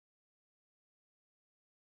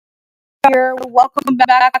here. Welcome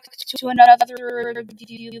back to another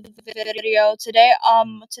video.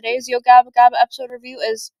 Today's Gabba episode review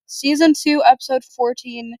is season 2, episode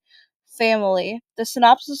 14, Family. The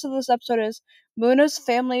synopsis of this episode is Muno's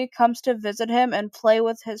family comes to visit him and play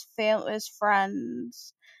with his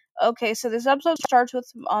friends. Okay, so this episode starts with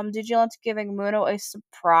Digilance giving Muno a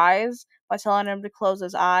surprise by telling him to close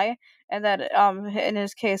his eye, and that in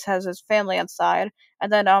his case has his family inside.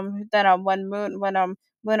 And then when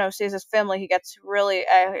Muno sees his family, he gets really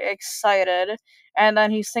excited, and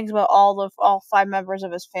then he thinks about all 5 members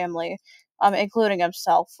of his family, including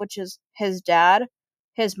himself, which is his dad,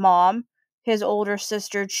 his mom, his older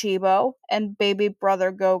sister Chibo, and baby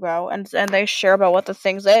brother Gogo, and they share about what the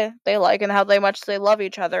things they like and how much they love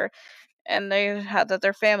each other, and they had that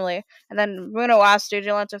they're family. And then Muno asks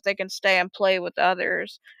Digilance if they can stay and play with the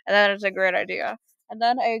others, and that is a great idea. And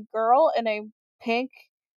then a girl in a pink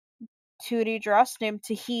tutti dress named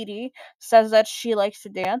Tahiti says that she likes to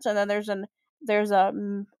dance, and then there's a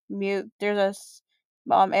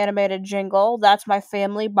animated jingle, "That's My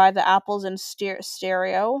Family" by the Apples in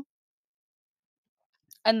stereo.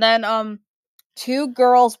 And then 2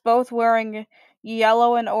 girls both wearing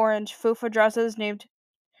yellow and orange fufa dresses named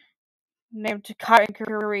Kai and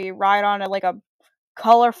Kuri ride on a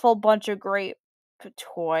colorful bunch of grape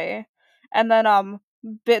toy. And then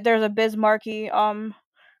there's a Bismarcky um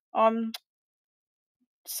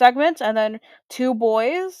segment, and then 2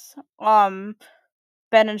 boys, Ben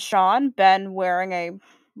and Sean, Ben wearing a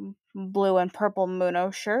blue and purple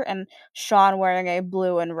Muno shirt, and Sean wearing a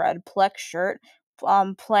blue and red Plex shirt,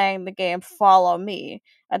 playing the game Follow Me.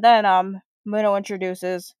 And then Muno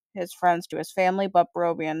introduces his friends to his family, but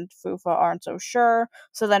Broby and Fufa aren't so sure.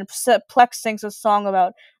 So then Plex sings a song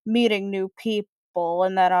about meeting new people,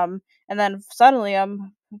 and then suddenly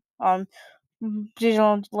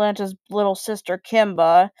Digilance's little sister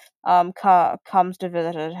Kimba comes to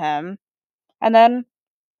visit him. And then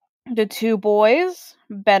the 2 boys,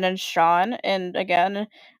 Ben and Sean, and again,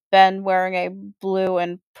 Ben wearing a blue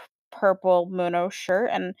and purple Muno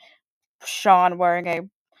shirt, and Sean wearing a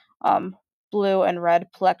blue and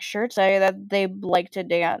red Plex shirt, say that they like to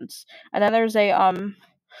dance. And then there's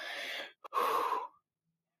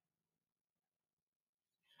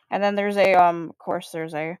of course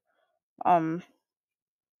there's a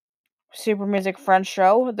super music friend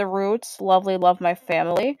show, The Roots, Lovely Love My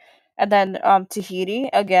Family. And then Tahiti,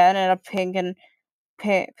 again in a pink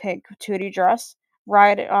tutti dress,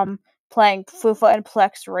 playing Fufa and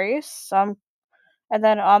Plex race. And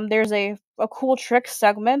then there's a cool trick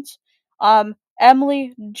segment.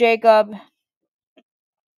 Emily, Jacob,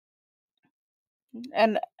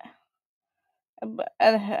 and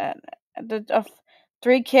the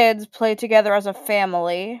 3 kids play together as a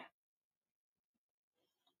family.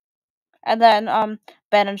 And then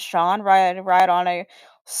Ben and Sean ride on a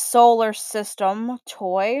solar system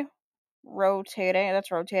toy rotating.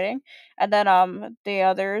 And then the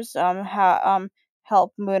others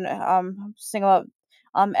help Moon sing about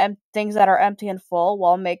things that are empty and full,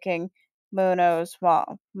 while making Muno's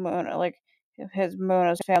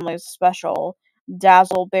family's special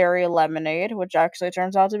Dazzleberry lemonade, which actually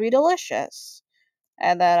turns out to be delicious.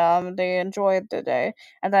 And then they enjoyed the day.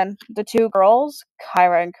 And then the 2 girls,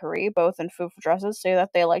 Kyra and Kari, both in fufu dresses, say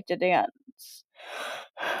that they like to dance.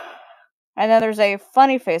 And then there's a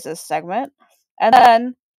funny faces segment. And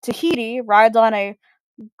then Tahiti rides on a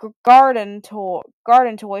garden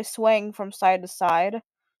toy swaying from side to side.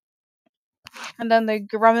 And then they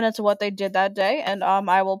reminisce what they did that day, and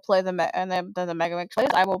I will play and then the Mega Mix plays.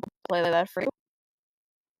 I will play that for you.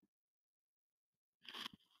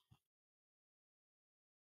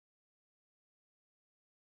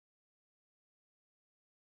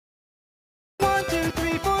 One, two,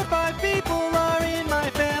 three, four, 5 people are in my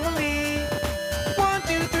family. 1,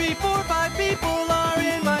 2, 3, 4, 5 people are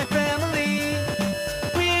in my family.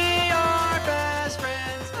 We are best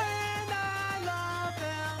friends and I love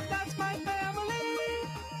them. That's my family.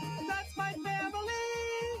 That's my family.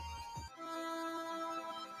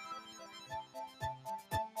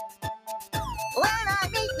 When I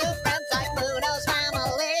meet new friends like Muno's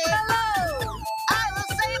family, hello! I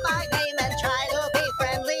will say my name and try to be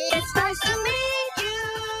friendly. It's nice to meet you.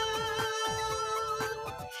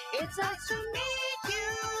 It's nice to meet you.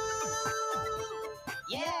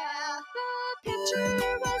 Yeah. The pitcher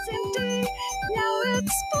was empty, now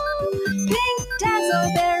it's full. Pink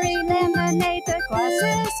Dazzleberry lemonade, the glass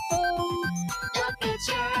is full. The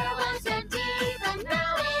pitcher was empty, but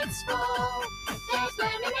now it's full. There's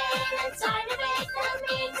lemonade inside of it, that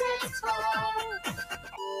means it's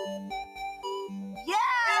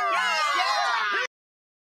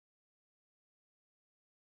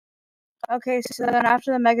Okay, so then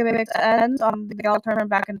after the Mega Mix ends, they all turn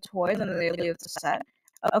back into toys and then they leave the set.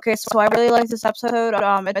 Okay, so I really like this episode.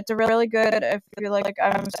 It's a really good if you're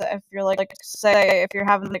say if you're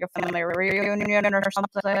having like a family reunion or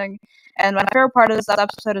something. And my favorite part of this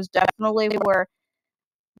episode is definitely where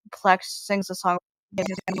Plex sings the song.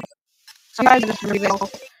 So guys, this is really cool.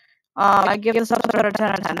 I give this episode a 10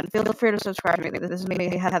 out of 10. Feel free to subscribe to me. This is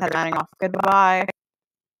me, Heather, signing off. Goodbye.